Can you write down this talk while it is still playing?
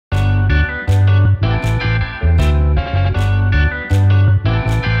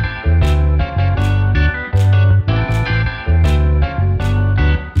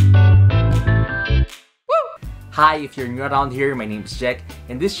Hi, if you're new around here, my name is Jack.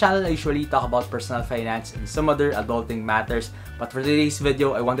 In this channel, I usually talk about personal finance and some other adulting matters. But for today's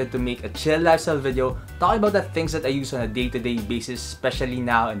video, I wanted to make a chill lifestyle video talking about the things that I use on a day-to-day basis, especially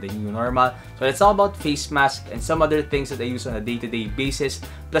now in the new normal. So let's talk about face masks and some other things that I use on a day-to-day basis,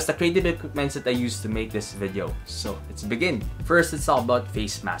 plus the creative equipments that I use to make this video. So let's begin. First, let's talk about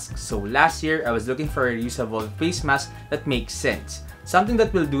face masks. So last year, I was looking for a reusable face mask that makes sense. Something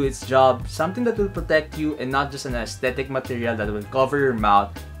that will do its job, something that will protect you, and not just an aesthetic material that will cover your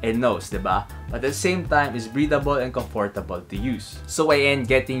mouth and nose, diba? But at the same time is breathable and comfortable to use. So I end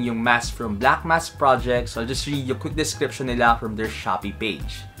getting yung mask from Black Mask Project, so I'll just read yung quick description nila from their Shopee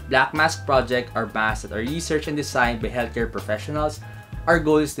page. Black Mask Project are masks that are researched and designed by healthcare professionals. Our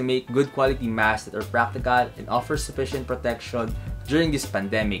goal is to make good quality masks that are practical and offer sufficient protection during this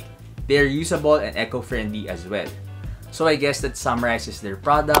pandemic. They are usable and eco-friendly as well. So I guess that summarizes their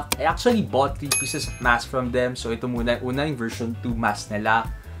product. I actually bought 3 pieces of mask from them. So ito muna yung version 2 mask nila.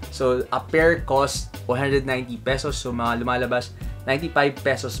 So a pair cost 190 pesos. So mga lumalabas 95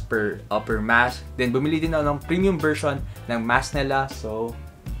 pesos per mask. Then bumili din ako ng premium version ng mask nila. So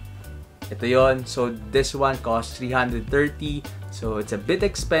ito yon. So this one costs 330. So it's a bit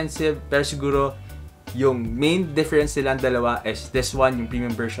expensive. Pero siguro yung main difference nilang dalawa is this one, yung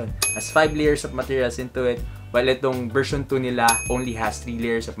premium version, has 5 layers of materials into it. While itong version 2 nila only has 3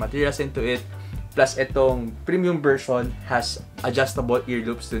 layers of materials into it. Plus itong premium version has adjustable ear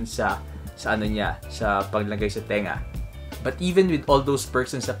loops dun sa paglagay sa tenga. But even with all those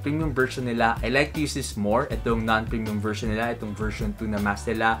perks sa premium version nila, I like to use this more. Itong non-premium version nila, itong version 2 na mask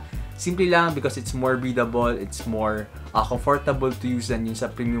nila. Simply lang because it's more breathable, it's more comfortable to use than yung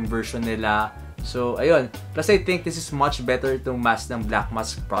sa premium version nila. So, ayun. Plus, I think this is much better itong mask ng Black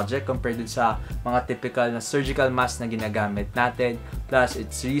Mask Project compared dun sa mga typical na surgical mask na ginagamit natin. Plus,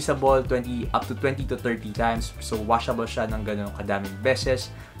 it's reusable up to 20 to 30 times. So, washable siya ng ganun kadaming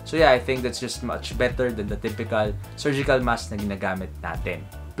beses. So, yeah, I think that's just much better than the typical surgical mask na ginagamit natin.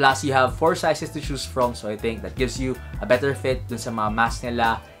 Plus, you have 4 sizes to choose from. So, I think that gives you a better fit dun sa mga mask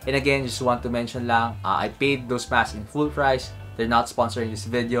nila. And again, just want to mention lang, I paid those masks in full price. They're not sponsoring this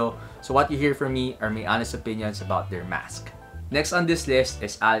video. So what you hear from me are my honest opinions about their mask. Next on this list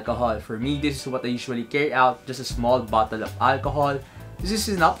is alcohol. For me, this is what I usually carry out, just a small bottle of alcohol. This is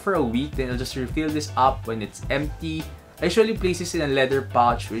enough for a week, then I'll just refill this up when it's empty. I usually place this in a leather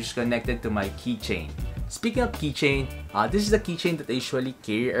pouch which is connected to my keychain. Speaking of keychain, this is the keychain that I usually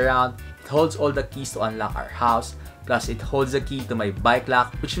carry around. It holds all the keys to unlock our house. Plus, it holds the key to my bike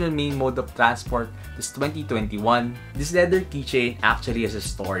lock, which is my main mode of transport this 2021. This leather keychain actually has a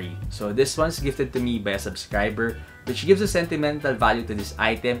story. So this one's gifted to me by a subscriber, which gives a sentimental value to this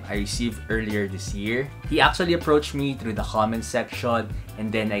item I received earlier this year. He actually approached me through the comment section,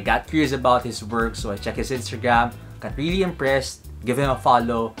 and then I got curious about his work, so I checked his Instagram, got really impressed, give him a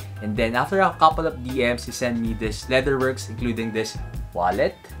follow, and then after a couple of DMs, he sent me this leatherworks, including this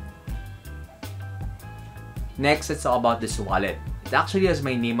wallet. Next, let's talk about this wallet. It actually has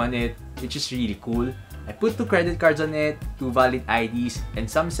my name on it, which is really cool. I put 2 credit cards on it, 2 valid IDs, and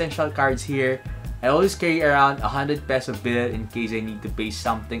some essential cards here. I always carry around 100 peso bill in case I need to pay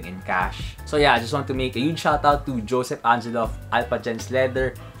something in cash. So yeah, I just want to make a huge shout out to Joseph Angelo of Alpha Gens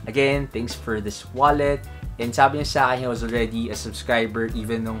Leather. Again, thanks for this wallet. And sabi niya sa akin, he was already a subscriber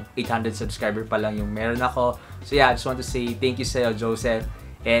even nung 800 subscriber pa lang yung meron ako. So yeah, I just want to say thank you sa'yo, Joseph.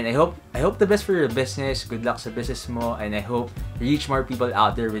 And I hope the best for your business. Good luck sa business mo, and I hope you reach more people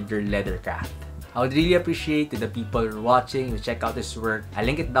out there with your leather craft. I would really appreciate to the people who are watching who check out his work. I'll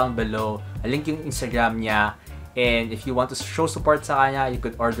link it down below. I'll link yung Instagram niya. And if you want to show support sa kanya, you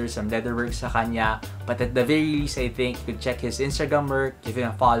could order some leatherworks sa kanya. But at the very least, I think you could check his Instagram work, give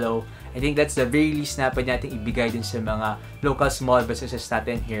him a follow. I think that's the very least na pwede natin ibigay din sa mga local small businesses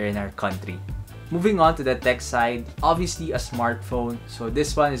natin here in our country. Moving on to the tech side, obviously a smartphone. So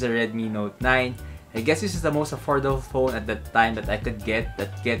this one is a Redmi Note 9. I guess this is the most affordable phone at the time that I could get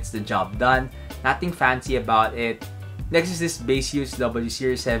that gets the job done. Nothing fancy about it. Next is this base use W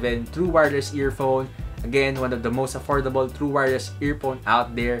Series 7 true wireless earphone. Again, one of the most affordable true wireless earphone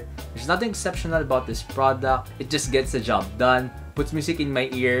out there. There's nothing exceptional about this product. It just gets the job done. Puts music in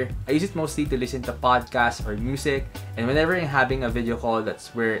my ear. I use it mostly to listen to podcasts or music, and whenever I'm having a video call,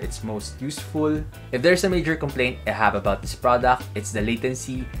 that's where it's most useful. If there's a major complaint I have about this product, it's the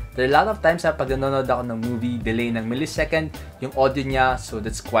latency. There are a lot of times na pag nanonood ako ng movie, delay ng millisecond yung audio niya, so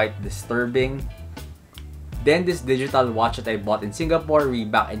that's quite disturbing. Then this digital watch that I bought in Singapore way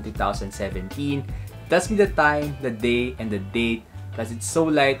back in 2017 tells me the time, the day, and the date, plus it's so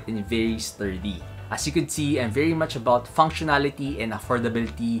light and very sturdy. As you could see, I'm very much about functionality and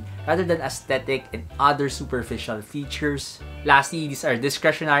affordability rather than aesthetic and other superficial features. Lastly, these are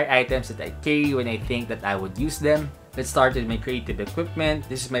discretionary items that I carry when I think that I would use them. Let's start with my creative equipment.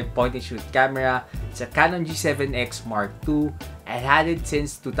 This is my point-and-shoot camera. It's a Canon G7X Mark II. I had it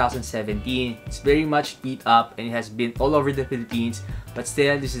since 2017. It's very much beat up and it has been all over the Philippines, but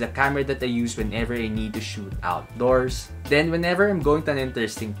still, this is a camera that I use whenever I need to shoot outdoors. Then, whenever I'm going to an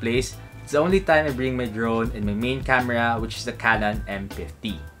interesting place, it's the only time I bring my drone and my main camera, which is the Canon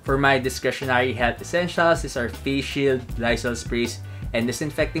M50. For my discretionary health essentials, these are face shield, Lysol sprays, and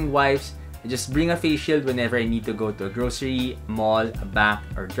disinfecting wipes. I just bring a face shield whenever I need to go to a grocery, mall, a bank,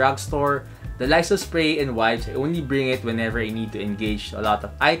 or drugstore. The Lysol spray and wipes, I only bring it whenever I need to engage a lot of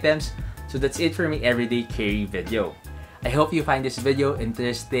items. So that's it for my everyday carry video. I hope you find this video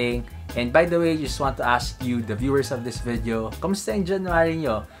interesting. And by the way, just want to ask you, the viewers of this video, kamusta yung January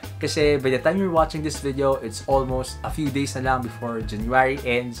nyo? Kasi by the time you're watching this video, it's almost a few days na lang before January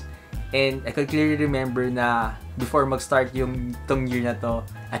ends. And I could clearly remember na before mag-start tong year na to,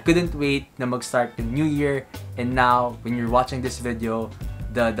 I couldn't wait na mag-start yung new year. And now, when you're watching this video,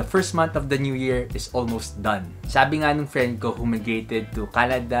 the first month of the new year is almost done. Sabi nga nung friend ko who migrated to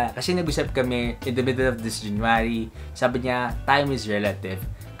Canada, kasi nag-usap kami in the middle of this January, sabi niya, time is relative.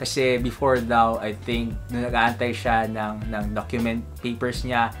 Kasi before daw, I think, nung nag-aantay siya ng document papers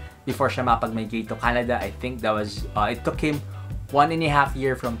niya, before siya mapag-migrate to Canada, I think that was, it took him 1.5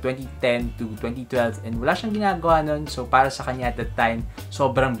 years from 2010 to 2012 and wala siyang ginagawa nun. So para sa kanya at that time,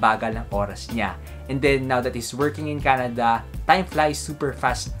 sobrang bagal ng oras niya. And then now that he's working in Canada, time flies super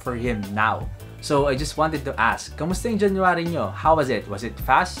fast for him now. So I just wanted to ask, kamusta yung January nyo? How was it? Was it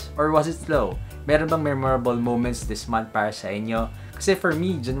fast or was it slow? Meron bang memorable moments this month para sa inyo? Kasi for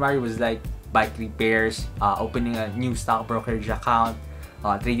me, January was like bike repairs, opening a new stock brokerage account,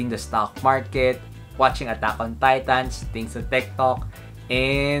 trading the stock market, watching Attack on Titans, things to TikTok,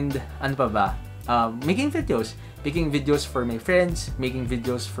 and ano pa ba? Making videos. Making videos for my friends, making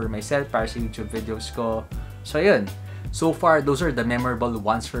videos for myself para sa YouTube videos ko. So yun. So far, those are the memorable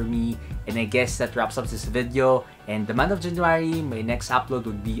ones for me. And I guess that wraps up this video. And the month of January, my next upload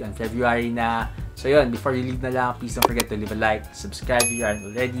would be on February na. So yun, before you leave na lang, please don't forget to leave a like, subscribe if you aren't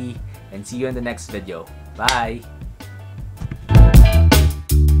already, and see you in the next video. Bye!